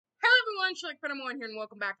everyone, SherlockFan here, and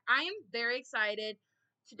welcome back. I am very excited.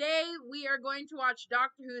 Today, we are going to watch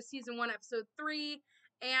Doctor Who Season 1, Episode 3,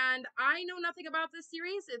 and I know nothing about this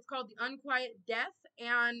series. It's called The Unquiet Death,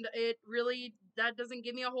 and that doesn't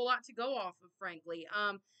give me a whole lot to go off of, frankly.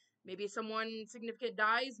 Maybe someone significant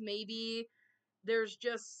dies, maybe there's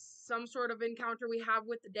just some sort of encounter we have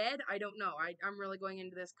with the dead. I don't know. I'm really going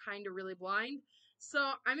into this kind of really blind.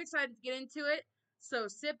 So, I'm excited to get into it. So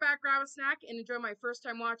sit back, grab a snack, and enjoy my first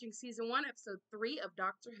time watching Season 1, Episode 3 of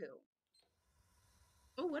Doctor Who.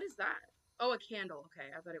 Oh, what is that? Oh, a candle.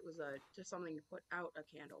 Okay, I thought it was just something to put out a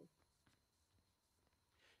candle.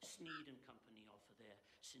 Sneed and Company offer their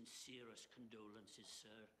sincerest condolences,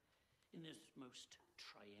 sir, in this most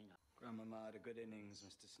trying... Grandmama had a good innings,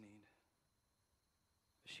 Mr. Sneed.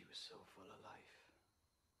 But she was so full of life.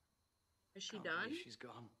 Is she done? She's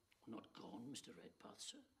gone. Not gone, Mr. Redpath,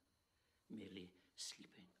 sir. Merely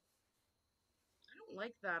sleeping. I don't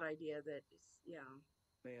like that idea that is, yeah.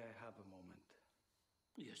 May I have a moment?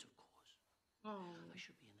 Yes, of course. Oh. I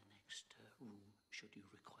should be in the next room, should you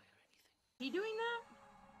require anything. He doing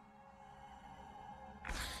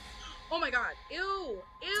that? Oh my god. Ew!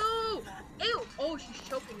 Ew! Ew! Oh, she's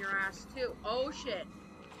choking your ass, too. Oh, shit.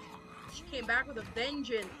 She came back with a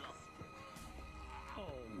vengeance.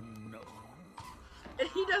 Oh, no. And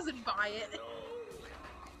he doesn't buy it.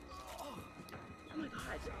 Oh my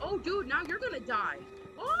god. Oh, dude, now you're gonna die.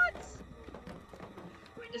 What?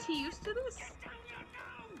 Is he used to this?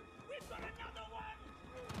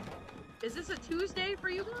 Is this a Tuesday for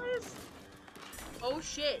you guys? Oh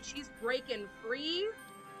shit, she's breaking free?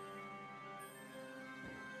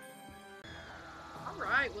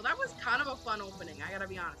 Alright, well that was kind of a fun opening, I gotta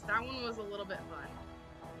be honest. That one was a little bit fun.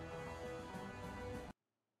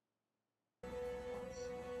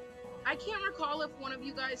 I can't recall if one of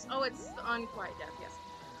you guys... Oh, it's The Unquiet Death, yes.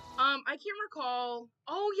 I can't recall...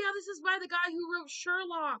 Oh, yeah, this is by the guy who wrote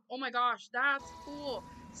Sherlock. Oh my gosh, that's cool.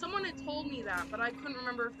 Someone had told me that, but I couldn't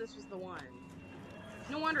remember if this was the one.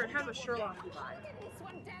 No wonder it has a Sherlock vibe. Get this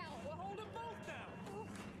one down. We'll hold them both down.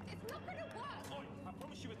 It's not gonna work. Oh, I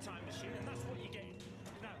promise you a time machine, and that's what you're getting.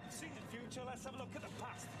 Now, you've seen the future, let's have a look at the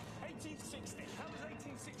past. 1860. How does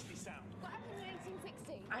 1860 sound? What happened in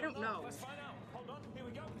 1860? I don't know. Let's find out. Hold on, here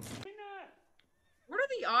we go. What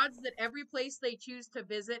are the odds that every place they choose to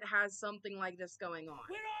visit has something like this going on?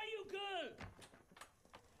 Where are you, girl?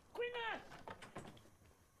 Gwyneth!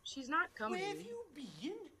 She's not coming. Where have you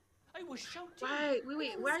been? I was shouting.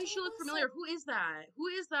 Wait. Why does she look familiar? Who is that? Who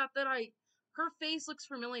is that her face looks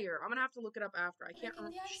familiar. I'm gonna have to look it up after. I can't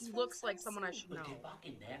remember. She looks like someone I should know. We'll get back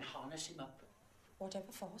in there and harness him up.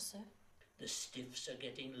 Whatever for, sir. The stiffs are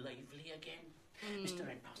getting lively again. Mr.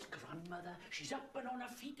 Redpath's grandmother, she's up and on her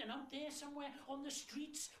feet and out there somewhere on the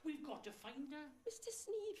streets. We've got to find her. Mr.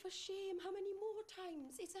 Sneed, for shame. How many more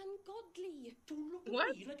times? It's ungodly. Don't look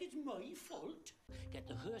at me like it's my fault. Get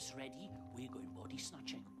the hearse ready. We're going body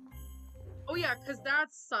snatching. Oh yeah, because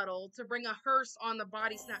that's subtle. To bring a hearse on the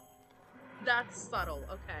body snatch. That's subtle.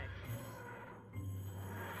 Okay.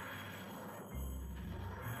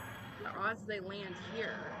 The odds they land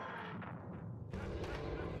here.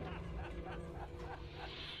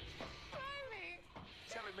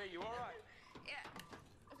 Telling me you all right? Yeah,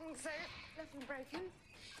 I think so. Nothing broken.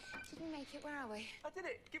 Didn't make it. Where are we? I did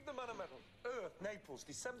it. Give the man a medal. Earth, Naples,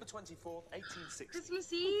 December 24th, 1860.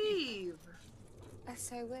 Christmas Eve. That's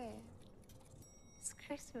so weird. It's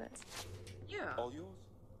Christmas. Yeah. All yours?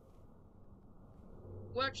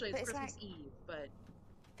 Well, actually, it's But it's Christmas like- Eve, but...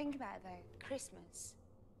 Think about it, though. Christmas,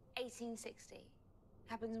 1860,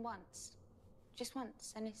 happens once. Just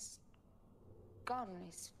once, and it's gone.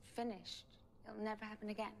 It's finished. It'll never happen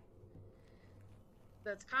again.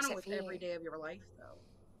 That's kind of Except with for you. every day of your life, though.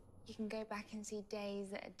 You can go back and see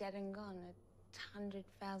days that are dead and gone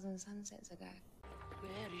 100,000 sunsets ago.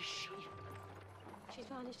 Where is she? She's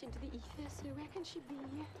vanished into the ether, so where can she be?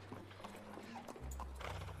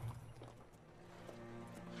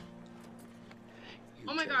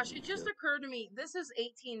 Oh my gosh, it just occurred to me, this is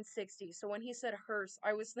 1860, so when he said hearse,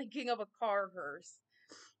 I was thinking of a car hearse.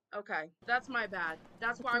 Okay, that's my bad.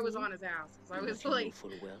 That's why I was on his ass, because I was like,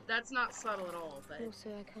 that's not subtle at all, but... No, sir,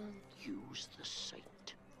 I can't. Use the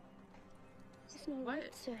sight. It's not What?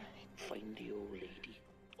 right, sir. Find the old lady,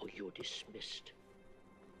 or you're dismissed.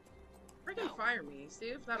 Freaking fire me, see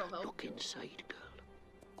if that'll help. Look inside,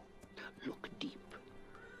 girl. Look deep.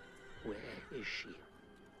 Where is she?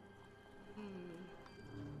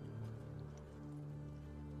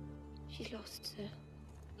 She's lost, sir.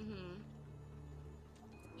 Mm-hmm.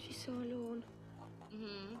 She's so alone.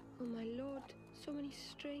 Mm-hmm. Oh, my lord. So many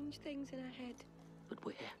strange things in her head. But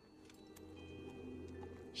where?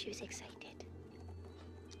 She was excited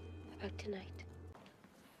about tonight?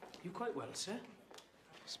 You quite well, sir?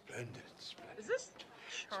 Splendid, splendid. Is this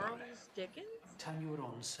Charles Dickens? Time you were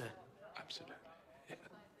on, sir. Absolutely. Yeah.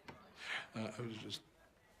 I was just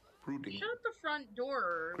brooding. Shut the front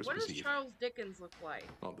door. What Christmas does Eve. Charles Dickens look like?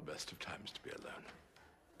 Not the best of times to be alone.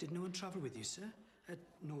 Did no one travel with you, sir?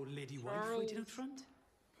 No lady wife Charles waiting out front?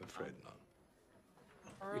 I'm afraid not.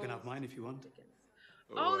 You can have mine if you want. Dickens.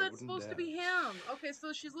 Oh, Oh, I that's wouldn't supposed to dare. be him. Okay,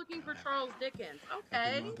 so she's looking for Charles Dickens. I've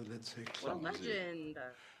Okay. been rather, let's say, What a clumsy legend.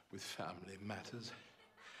 with family matters.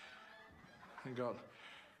 Thank God,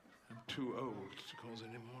 I'm too old to cause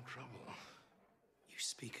any more trouble. You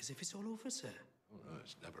speak as if it's all over, sir. Oh, no,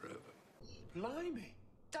 it's never over. Blimey.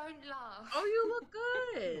 Don't laugh. Oh, you look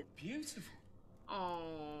good. Beautiful.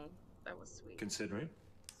 Oh, that was sweet. Considering?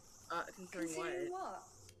 Considering what?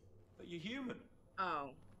 But you're human. Oh,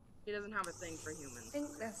 he doesn't have a thing for humans. I think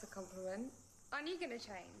that's a compliment. Aren't you gonna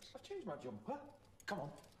change? I've changed my jumper. Come on.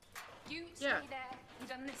 You stay Yeah. there. You've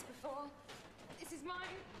done this before. This is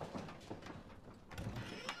mine.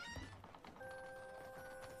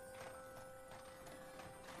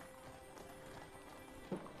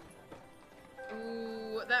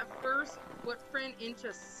 Ooh, that first footprint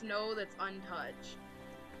into snow that's untouched.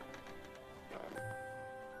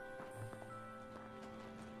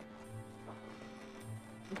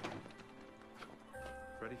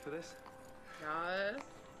 Ready for this? Yes.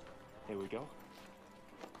 Here we go.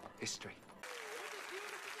 History.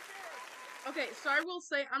 Okay, so I will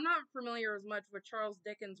say I'm not familiar as much with Charles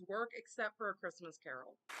Dickens' work except for A Christmas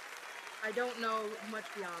Carol. I don't know much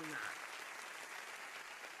beyond that.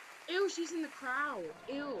 Ew, she's in the crowd.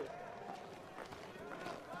 Ew.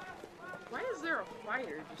 Why is there a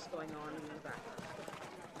fire just going on in the background?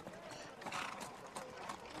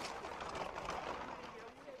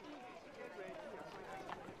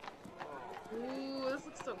 Ooh, this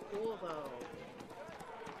looks so cool though.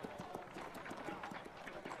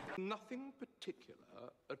 Nothing particular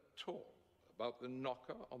at all about the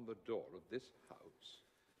knocker on the door of this house,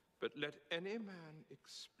 but let any man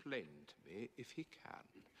explain to me, if he can,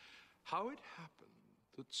 how it happened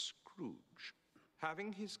that Scrooge,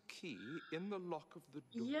 having his key in the lock of the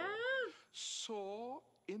door, Yes. saw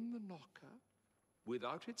in the knocker,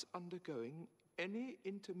 without its undergoing any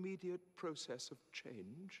intermediate process of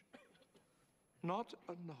change, not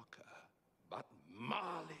a knocker, but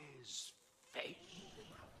Marley's face.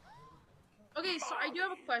 Okay, so I do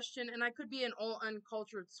have a question, and I could be an all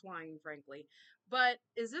uncultured swine, frankly. But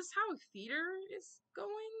is this how theater is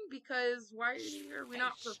going? Because why are we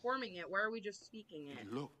not performing it? Why are we just speaking He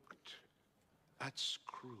it? looked at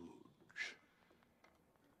Scrooge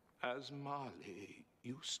as Marley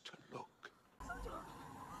used to look.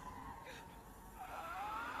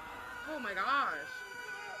 Oh my gosh.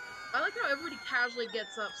 I like how everybody casually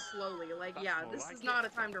gets up slowly. Like, That's yeah, more this like is it. not a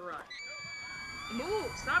time to rush.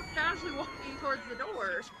 Move! Stop casually walking towards the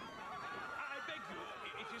door. I beg you,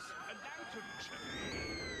 it is a lantern trick.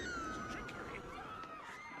 Trickery.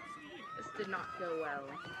 This did not go well.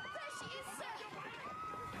 There she is, sir.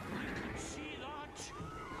 You can see that.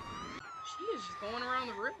 She is just going around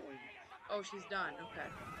the room. Oh, she's done. Okay.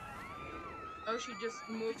 Oh, she just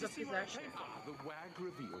moved the possession. The wag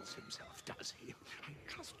reveals himself, does he? I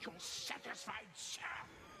trust you're satisfied, sir.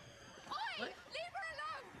 Oi! What? Leave her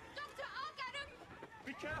alone! Doctor, I'll get him!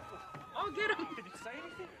 Be careful. I'll get him. Did it say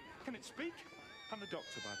anything? Can it speak? I'm the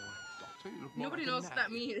doctor, by the way. Doctor, you look more Nobody like a knows what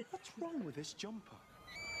that nag. means. What's wrong with this jumper?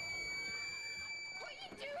 What are you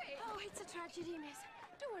doing? Oh, it's a tragedy, miss.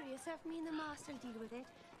 Don't worry yourself. Me and the master will deal with it.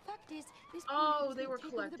 Fact is, this Oh, poor they lady's were been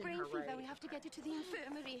taken with a collecting brain her, fever. right. We have to get her to the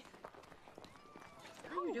infirmary.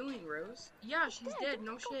 What are you doing, Rose? Yeah, she's dead.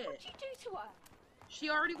 No shit. What'd you do to her? She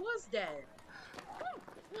already was dead.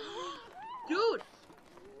 Dude!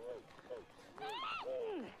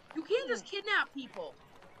 You can't just kidnap people.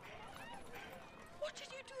 What did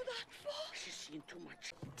you do that for? She's seen too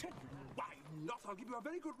much. Tell you why not? I'll give you a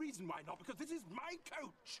very good reason why not, because this is my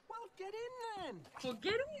coach. Well, get in then. Well,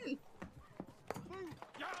 get in.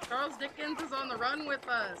 Charles Dickens is on the run with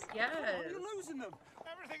us. Yes. You're losing them.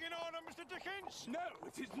 Everything in order, Mr. Dickens? No,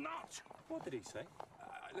 it is not. What did he say?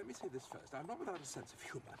 Let me say this first. I'm not without a sense of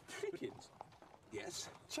humor. Dickens? Yes.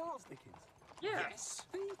 Charles Dickens? Yes.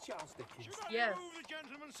 The Charles Dickens. Yes. the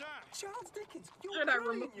gentleman, sir? Charles Dickens. You're Should I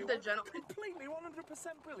brilliant, remove you the are. gentleman? Completely 100%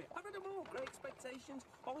 brilliant. I read them all. Great Expectations,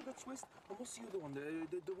 Oliver Twist, and what's the other one?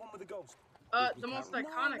 The one with the ghost. The most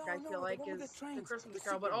iconic, I feel like, is the Christmas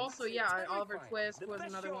Carol, but also, yeah, Oliver Twist was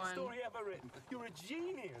another one. The best short story ever written. You're a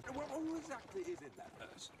genius. Well, who exactly is in that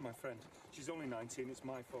verse? My friend. She's only 19. It's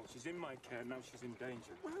my fault. She's in my care. Now she's in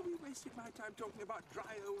danger. Why are we wasting my time talking about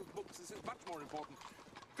dry old books? This is much more important.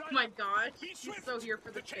 Oh my gosh, he's so here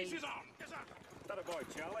for the chase. That a boy,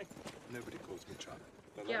 Charlie? Nobody calls me Charlie.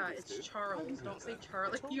 The Yeah, ladies it's do. Charles. Don't say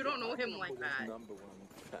Charlie. You don't know him like that. Number one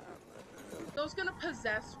fan. Those gonna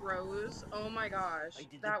possess Rose. Oh my gosh, I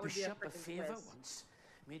did that the would be a bishop a freaking favour twist. once.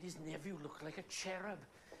 Made his nephew look like a cherub,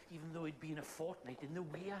 even though he'd been a fortnight in the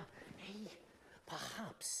weir. Hey,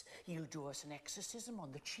 perhaps he'll do us an exorcism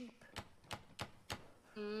on the cheap.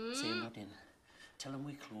 Say not in. Tell him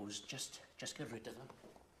we closed. Just get rid of them.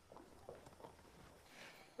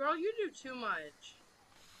 Girl, you do too much.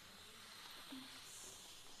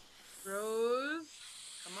 Rose,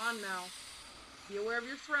 come on now. Be aware of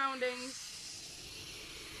your surroundings.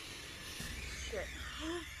 Shit.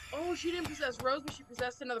 Oh, she didn't possess Rose, but she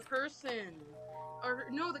possessed another person. Or,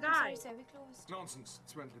 no, the guy. I'm sorry, sir, we closed. Nonsense.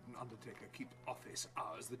 Sven did an undertaker keep office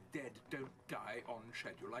hours. The dead don't die on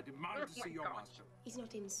schedule. I demand to Oh see my your gosh. master. He's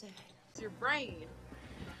not in, sir. It's your brain.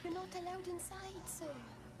 You're not allowed inside, sir.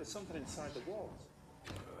 There's something inside the walls.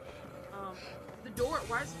 The door,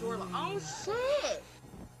 why is the door locked? Oh, shit!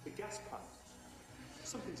 The gas pipe.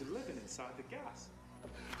 Something's living inside the gas.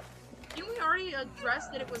 Didn't we already address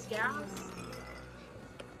that it was gas?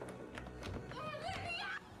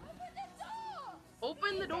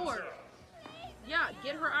 Open the door! Yeah,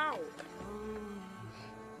 get her out.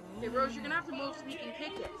 Okay, Rose, you're gonna have to move so we can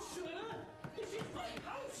kick it.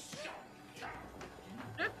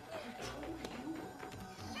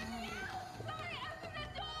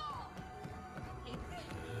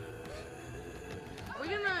 Are we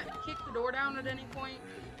gonna kick the door down at any point?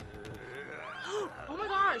 Oh my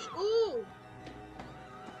gosh! Ooh!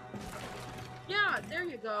 Yeah, there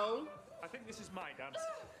you go. I think this is my dance.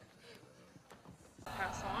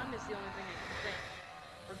 Pass on is the only thing I can think.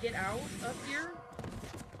 Or get out of here.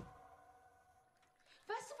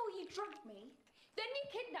 First of all, you drugged me, then you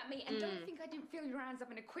kidnapped me, and don't think I didn't feel your hands up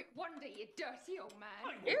in a quick wonder, you dirty old man.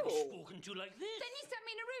 I won't be spoken to like this. Then you sent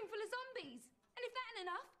me in a room full of zombies, and if that ain't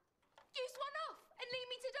enough, you swan off and leave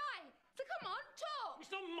me to die. So come on, talk.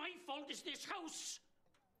 It's not my fault, it's this house.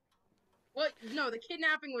 Well, no, the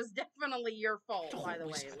kidnapping was definitely your fault, by the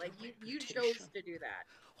Always way. had a Like, you reputation. chose to do that.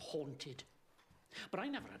 Haunted. But I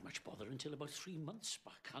never had much bother until about 3 months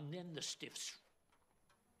back, and then the stiffs.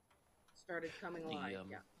 Started coming alive,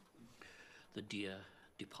 yeah. The deer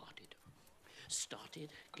departed.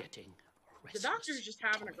 Started getting The restless. doctor's just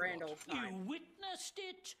having a grand old You time. witnessed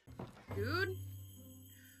it. Dude?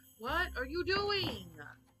 What are you doing?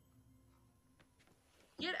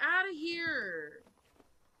 Get out of here!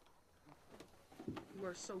 You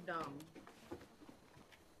are so dumb.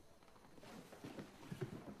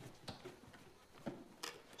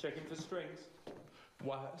 Checking for strings.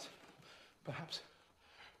 Wires? Perhaps.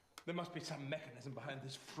 There must be some mechanism behind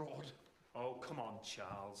this fraud. Oh, come on,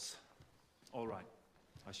 Charles. All right.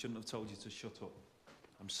 I shouldn't have told you to shut up.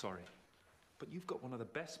 I'm sorry. But you've got one of the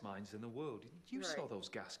best minds in the world. You saw Right. those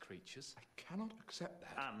gas creatures. I cannot accept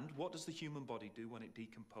that. And what does the human body do when it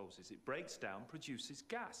decomposes? It breaks down, produces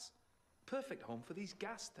gas. Perfect home for these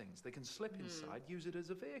gas things. They can slip inside, use it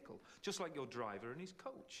as a vehicle, just like your driver and his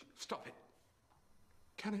coach. Stop it.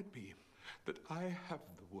 Can it be that I have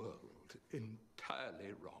the world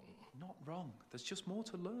entirely wrong? Not wrong. There's just more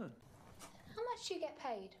to learn. How much do you get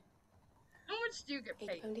paid? How much do you get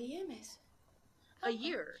paid? £8 a year, miss. A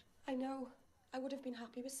year? I know. I would have been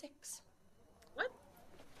happy with 6. What?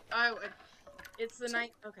 Oh, it's the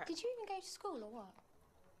night. Okay. Did you even go to school or what?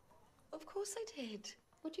 Of course I did.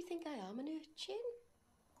 What do you think I am, an urchin?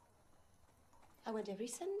 I went every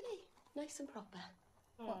Sunday, nice and proper.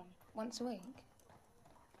 What, once a week?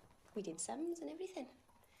 We did sums and everything.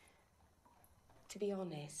 To be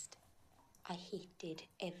honest, I hated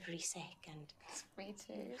every second. Me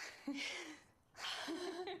too.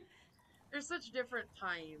 There's such different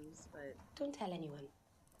times, but Don't tell anyone.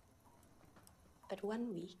 But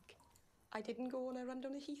one week, I didn't go and I ran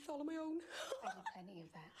down a heath all on my own. I did plenty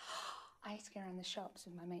of that. I used to go around the shops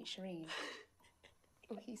with my mate Shireen.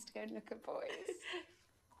 We used to go and look at boys.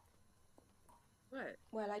 what?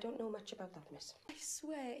 Well, I don't know much about that, miss. I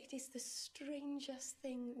swear it is the strangest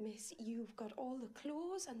thing, miss. You've got all the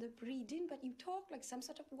claws and the breeding, but you talk like some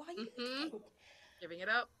sort of wild thing. Giving it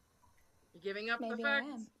up. You're giving up the Maybe I facts.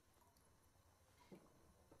 am.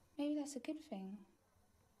 Maybe that's a good thing.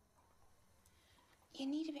 You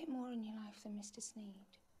need a bit more in your life than Mr. Sneed.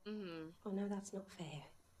 Oh, no, that's not fair.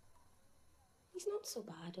 He's not so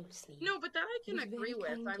bad, old Sneed. No, but that I can He was agree very with.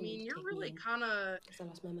 kind I to me mean, to you're take me really in. kind of. Because I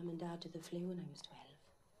lost my mum and dad to the flu when I was 12.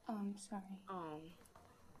 Oh, I'm sorry. Oh.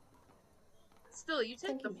 Still, you take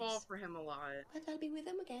Thank the you, fall miss. for him a lot. But I'll be with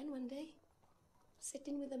him again one day.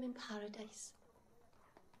 Sitting with them in paradise.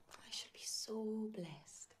 I shall be so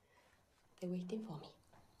blessed. They're waiting for me.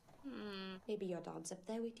 Maybe your dad's up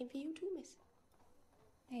there waiting for you too, miss.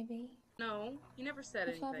 Maybe. No, he never said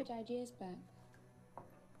My father anything. died years back.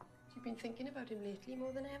 You've been thinking about him lately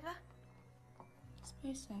more than ever. I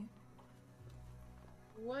suppose so.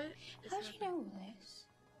 What? is How do you happening? know all this?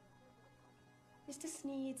 Mr.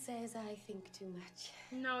 Sneed says I think too much.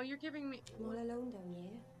 No, you're giving me. I'm all alone down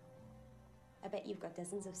here. I bet you've got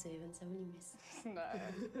dozens of servants, haven't you, miss? No,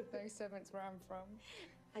 no servants where I'm from.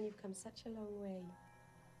 And you've come such a long way.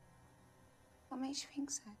 What makes you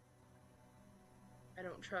think so? I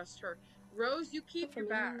don't trust her. Rose, you keep your From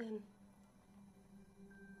back. London.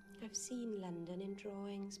 I've seen London in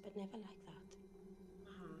drawings, but never like that.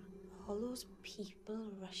 All those people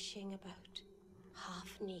rushing about,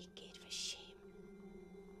 half naked for shame.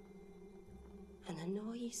 And the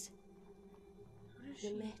noise.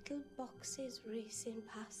 The metal boxes racing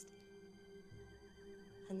past.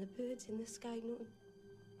 And the birds in the sky,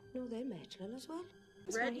 no, they're metal as well.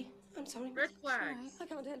 I'm sorry. Red flags. I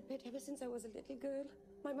can't help it. Ever since I was a little girl,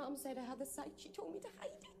 my mom said I had the sight. She told me to hide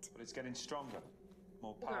it. But it's getting stronger,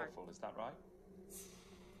 more powerful, is that right?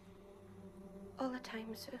 All the time,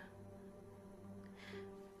 sir.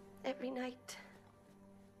 Every night.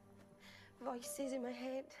 Voices in my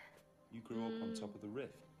head. You grew up on top of the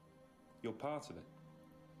rift. You're part of it.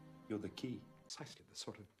 You're the key. Precisely the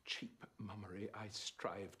sort of cheap mummery I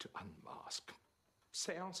strive to unmask.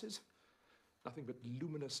 Seances? Nothing but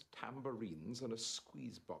luminous tambourines and a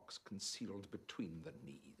squeeze box concealed between the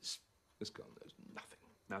knees. This girl knows nothing.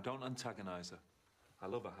 Now, don't antagonize her. I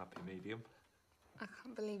love a happy medium. I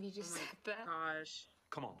can't believe you just said that. Gosh.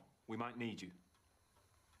 Come on, we might need you.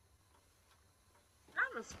 Kind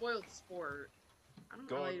of a spoiled sport. I don't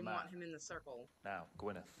Good really man. want him in the circle. Now,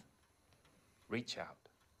 Gwyneth, reach out.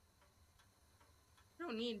 I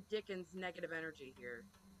don't need Dickens' negative energy here.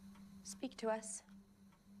 Speak to us.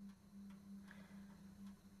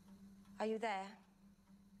 Are you there?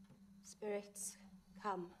 Spirits,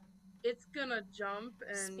 come. It's gonna jump,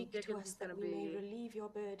 and Speak to Dickens us is gonna that we may be. relieve your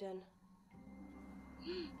burden.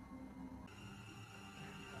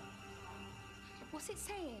 What's it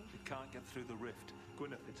saying? It can't get through the rift.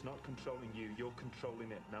 Gwyneth, it's not controlling you, you're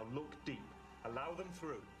controlling it. Now look deep. Allow them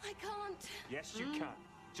through. I can't. Yes, you can.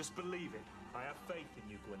 Just believe it. I have faith in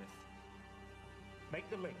you, Gwyneth. Make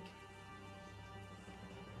the link.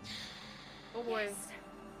 Oh boy. Yes.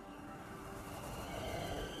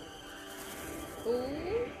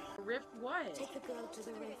 Ooh. Rift what? Take the girl to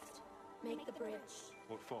the rift. Make the bridge.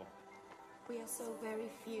 What for? We are so very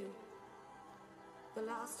few. The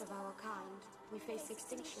last of our kind. We face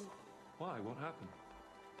extinction. Why? What happened?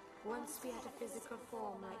 Once we had a physical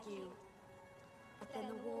form like you. But then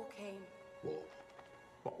the war came. War?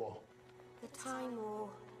 What war? The Time War.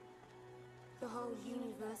 The whole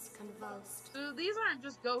universe convulsed. So these aren't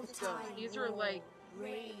just ghost The ghosts. Time These are War like.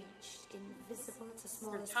 raged, invisible to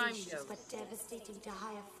smaller time species, ghosts. but devastating to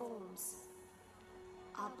higher forms.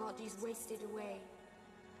 Our bodies wasted away.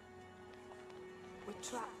 We're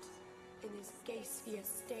trapped in this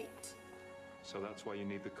gaseous state. So that's why you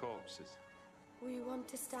need the corpses. We want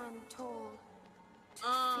to stand tall, to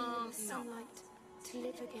feel the No. sunlight, to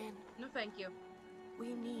live again. No, thank you.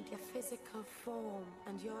 We need a physical form,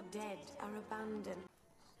 and your dead are abandoned.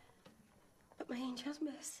 But my angels,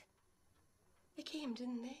 miss. They came,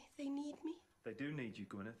 didn't they? They need me. They do need you,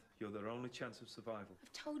 Gwyneth. You're their only chance of survival.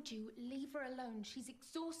 I've told you, leave her alone. She's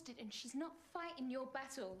exhausted and she's not fighting your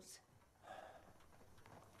battles.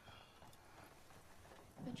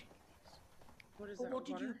 What is But that? what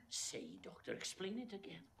did you water? say, Doctor? Explain it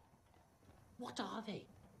again. What are they?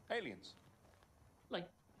 Aliens. Like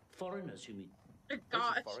foreigners, you mean? Those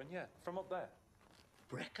Gosh. are foreign, yeah. From up there.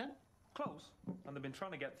 Brecon? Close. And they've been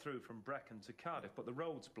trying to get through from Brecon to Cardiff, but the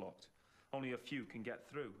road's blocked. Only a few can get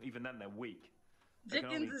through. Even then, they're weak. They can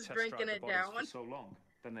Dickens only is test drinking drive it the bodies down. for so long.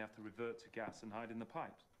 Then they have to revert to gas and hide in the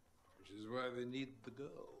pipes. Which is why they need the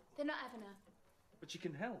girl. They're not having her. But you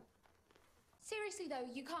can help. Seriously, though,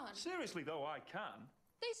 you can't. Seriously, though, I can.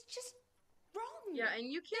 That's just wrong. Yeah, and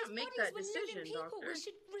you can't Those make bodies that were decision, living people. Doctor. We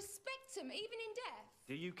should respect them, even in death.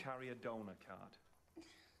 Do you carry a donor card?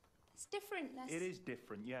 It's different. That's... It is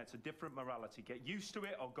different, yeah. It's a different morality. Get used to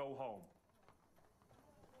it or go home.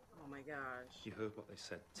 Oh my gosh. You heard what they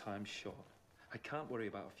said. Time's short. I can't worry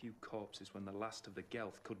about a few corpses when the last of the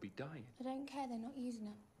Gelth could be dying. I don't care, they're not using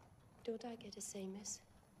her. Don't I get a say, miss?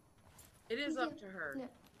 It is up to her.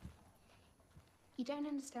 Look, you don't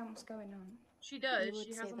understand what's going on. She does. You would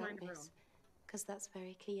She say has a that, mind of her own. miss, because that's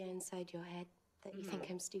very clear inside your head that you think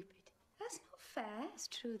I'm stupid. That's not fair. It's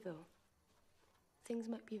true, though. Things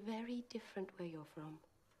might be very different where you're from.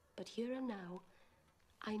 But here and now,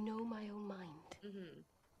 I know my own mind.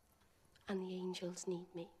 And the angels need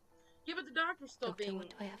me. Yeah, but the doctor's still Doctor, being... what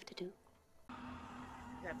do I have to do?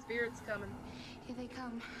 That spirit's coming. Here they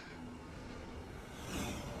come.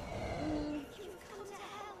 You've come to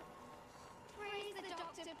help. Praise the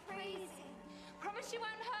doctor, praise him. Promise you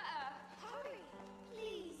won't hurt her. Hurry,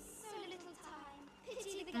 please. So little time.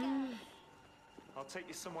 Pity the girl. I'll take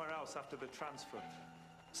you somewhere else after the transfer.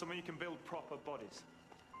 Somewhere you can build proper bodies.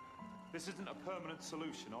 This isn't a permanent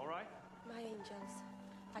solution, all right? My angels.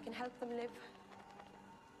 I can help them live.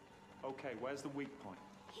 Okay, where's the weak point?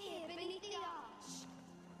 Here, beneath the arch.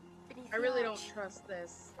 I really don't trust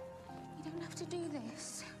this. You don't have to do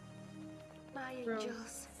this. My Rose.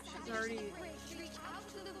 angels. She's already... The bridge, reach out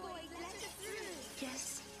to the void, let us through.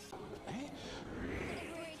 Yes.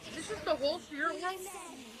 This is the whole spirit world?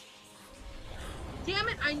 Damn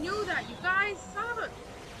it, I knew that, you guys. Stop it.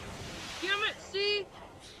 Damn it, see?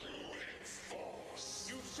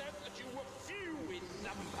 You said that you were few in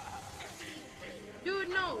number. Dude,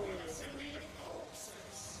 no.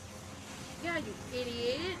 Yeah, you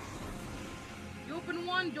idiot. You open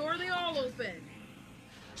one door, they all open.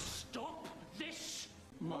 Stop this!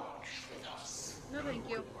 March with us. No, thank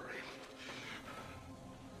you.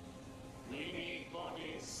 We need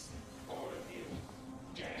bodies. All of you.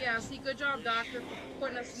 Dead. Yeah, see, good job, Doctor, for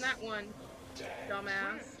putting us in that one.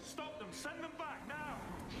 Dumbass. Stop them! Send them back now!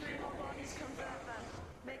 Bring our bodies, convert them.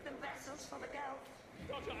 Make them vessels for the girl.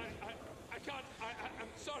 Doctor, I can't. I'm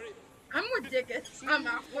sorry. I'm with Dickens. I'm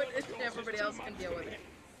out with it. Everybody else can deal with it.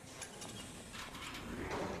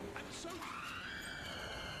 I'm so...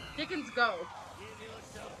 Dickens, go. Give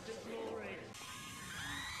yourself to glory.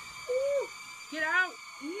 Ooh, get out.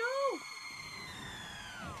 No.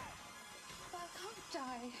 But I can't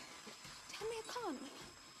die. Tell me I can't.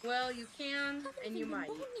 Well, you can, I haven't and even you been might.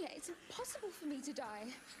 born yet. It's impossible for me to die.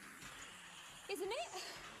 Isn't it?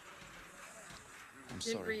 I'm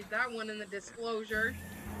Didn't sorry. read that one in the disclosure.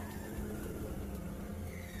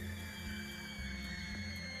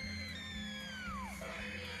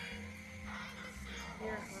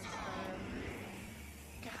 Here,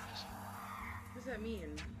 Gas. what does that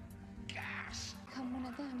mean? Gas. Come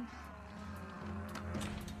one of them.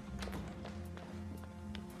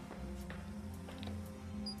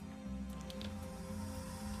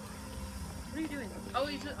 What are you doing?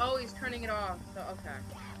 Oh, he's turning it off. So, okay.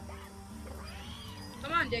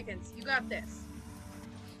 Come on, Dickens. You got this.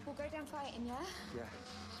 We'll go down fighting, yeah? Yeah.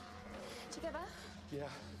 Together? Yeah.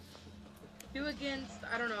 2 against,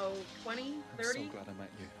 I don't know, 20, 30? I'm so glad I met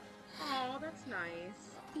you. Oh, that's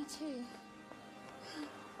nice. Me too.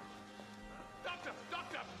 Doctor!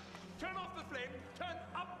 Turn off the flame. Turn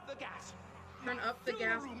up the gas. Turn up the Fill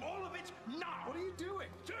gas. the room, all of it, now. What are you doing?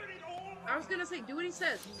 Turn it all I was gonna say, do what he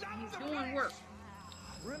says. He's doing work.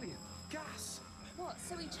 Brilliant. Gas. What,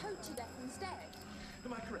 so he choked to death instead?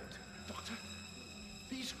 Am I correct, Doctor?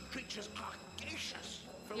 These creatures are gaseous.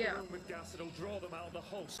 Fill Yeah. the room with gas, it'll draw them out of the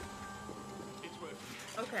host. It's working.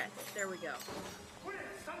 Okay, there we go. Quick,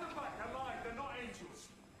 send them back alive. They're not angels.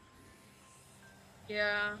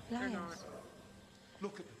 Yeah, they're Lions. not.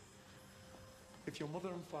 Look at them. If your mother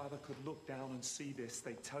and father could look down and see this,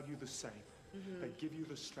 they'd tell you the same. They'd give you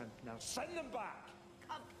the strength. Now send them back.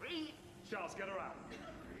 Can't breathe. Charles, get her out.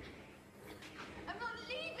 I'm not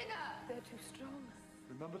leaving her! They're too strong.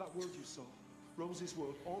 Remember that world you saw? Rose's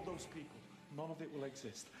world, all those people. None of it will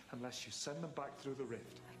exist unless you send them back through the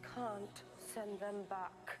rift. I can't send them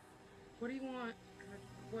back. What do you want?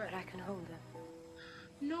 What? But I can hold them.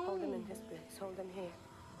 No. Hold them in this place. Hold them here.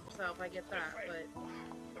 So if I get that, but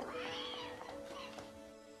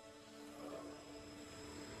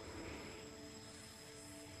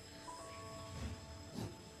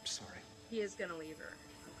I'm sorry. he is gonna leave her.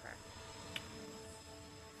 Okay.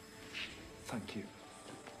 Thank you.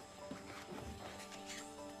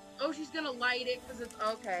 Oh, she's gonna light it because it's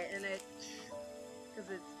okay, and it because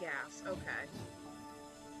it's gas. Okay.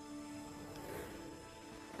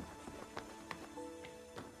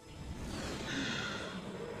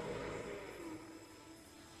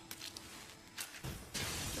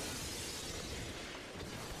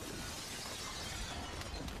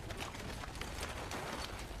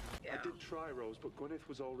 Yeah. I did try, Rose, but Gwyneth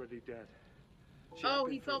was already dead. She Oh, had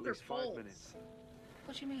been he for felt at her least 5 pulse. minutes.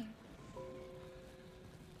 What do you mean?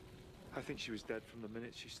 I think she was dead from the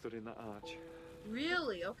minute she stood in that arch.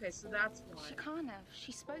 Really? Okay, so that's why. She can't have.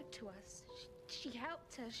 She spoke to us. She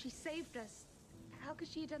helped us. She saved us. How could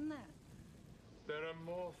she have done that? There are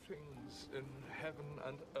more things in heaven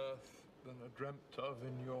and earth than are dreamt of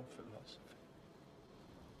in your philosophy.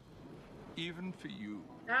 Even for you.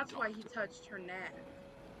 That's why he Doctor. touched her neck.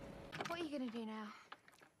 What are you gonna do now?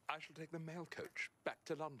 I shall take the mail coach back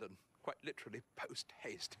to London. quite literally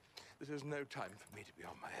post-haste. This is no time for me to be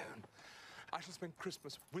on my own. I shall spend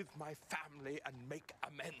Christmas with my family and make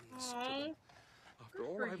amends to them. After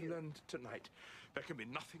all I've learned tonight, there can be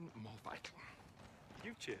nothing more vital.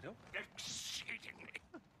 You've cheered up. Exceedingly.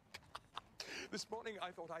 This morning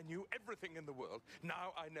I thought I knew everything in the world.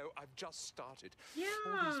 Now I know I've just started. Yeah.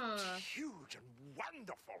 All these huge and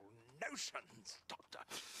wonderful notions, Doctor.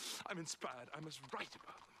 I'm inspired. I must write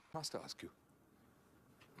about them. I must ask you,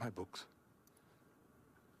 my books,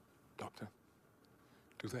 Doctor,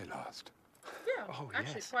 do they last? Yeah, Oh,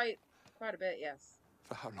 actually, yes. quite a bit, yes.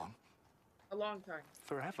 For how long? A long time.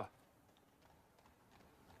 Forever.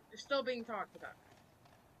 They're still being talked about.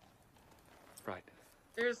 Right.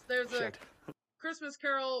 There's Shed. a Christmas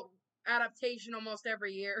Carol adaptation almost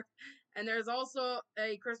every year, and there's also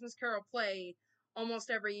a Christmas Carol play almost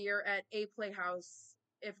every year at a playhouse,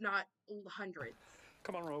 if not hundreds.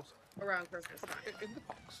 Come on, Rose. Around Christmas time. In the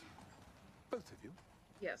box. Both of you?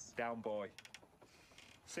 Yes. Down, boy.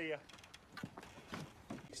 See ya.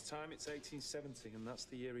 This time it's 1870, and that's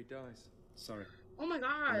the year he dies. Sorry. Oh my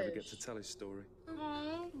gosh. I never get to tell his story.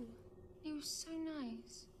 Aww. He was so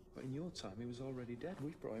nice. But in your time, he was already dead.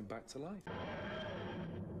 We've brought him back to life.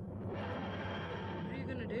 What are you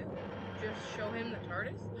gonna do? Just show him the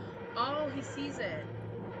Tardis? Oh, he sees it.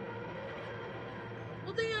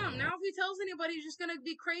 Well, damn, now if he tells anybody, he's just gonna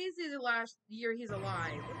be crazy the last year he's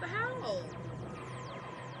alive. What the hell?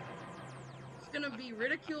 He's gonna be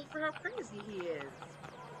ridiculed for how crazy he is.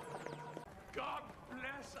 God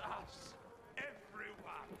bless us,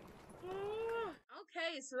 everyone.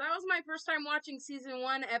 Okay, so that was my first time watching season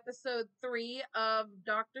 1, episode 3 of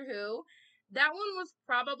Doctor Who. That one was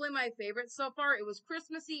probably my favorite so far. It was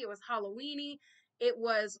Christmassy, it was Halloweeny, it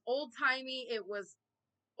was old-timey, it was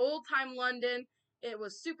old-time London, it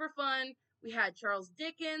was super fun. We had Charles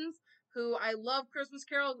Dickens, who I love Christmas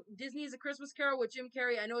Carol. Disney's A Christmas Carol with Jim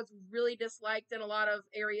Carrey. I know it's really disliked in a lot of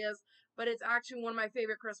areas, but it's actually one of my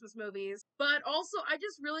favorite Christmas movies. But also, I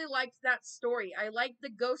just really liked that story. I liked the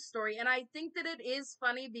ghost story, and I think that it is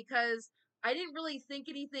funny because I didn't really think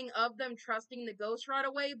anything of them trusting the ghost right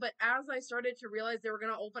away, but as I started to realize they were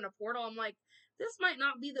going to open a portal, I'm like, this might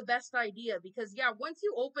not be the best idea, because yeah, once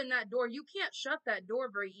you open that door, you can't shut that door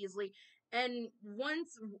very easily. And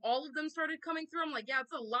once all of them started coming through, I'm like, yeah,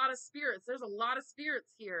 it's a lot of spirits. There's a lot of spirits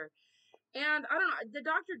here. And I don't know, the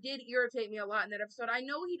doctor did irritate me a lot in that episode. I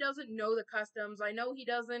know he doesn't know the customs. I know he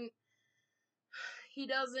does it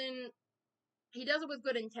with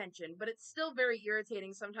good intention, but it's still very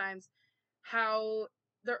irritating sometimes how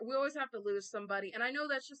we always have to lose somebody. And I know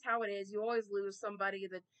that's just how it is. You always lose somebody,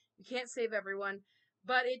 that you can't save everyone.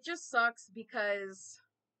 But it just sucks because,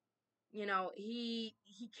 you know, he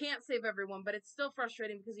can't save everyone, but it's still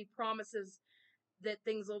frustrating because he promises that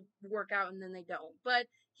things will work out and then they don't. But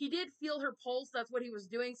he did feel her pulse. That's what he was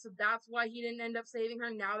doing. So that's why he didn't end up saving her.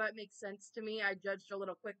 Now that makes sense to me. I judged a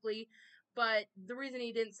little quickly. But the reason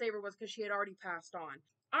he didn't save her was because she had already passed on.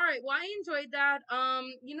 Alright, well, I enjoyed that.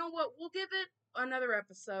 You know what? We'll give it another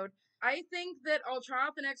episode. I think that I'll try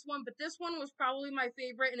out the next one, but this one was probably my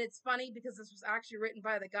favorite, and it's funny because this was actually written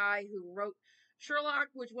by the guy who wrote Sherlock,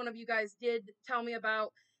 which one of you guys did tell me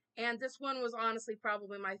about, and this one was honestly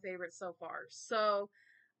probably my favorite so far. So,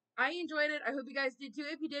 I enjoyed it. I hope you guys did too.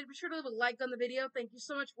 If you did, be sure to leave a like on the video. Thank you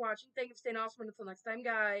so much for watching. Thank you for staying awesome. Until next time,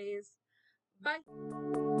 guys.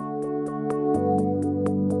 Bye.